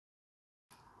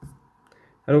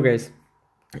Hello guys,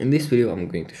 in this video I'm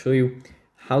going to show you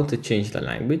how to change the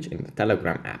language in the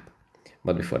Telegram app.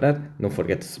 But before that, don't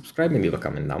forget to subscribe and leave a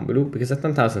comment down below, because at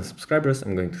 10,000 subscribers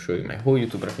I'm going to show you my whole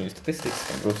YouTube revenue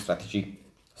statistics and growth strategy.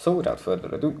 So without further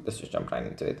ado, let's just jump right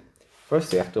into it.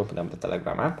 First you have to open up the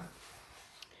Telegram app,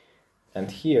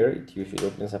 and here it usually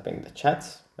opens up in the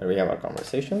chats where we have our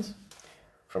conversations.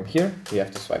 From here you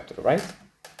have to swipe to the right,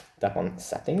 tap on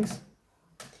settings,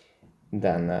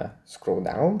 then scroll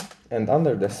down, and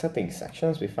under the settings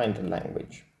sections we find the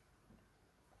language.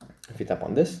 If we tap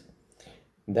on this,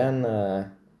 then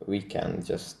we can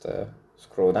just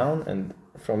scroll down, and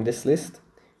from this list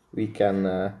we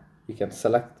can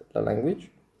select the language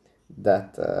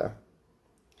that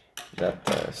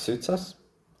suits us.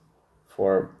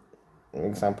 For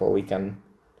example, we can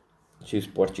choose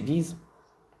Portuguese,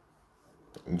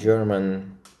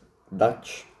 German,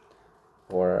 Dutch,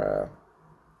 or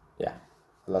yeah,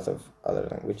 a lot of other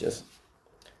languages.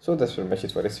 So that's pretty much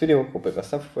it for this video. Hope it was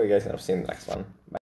helpful for you guys, and I'll see you in the next one. Bye.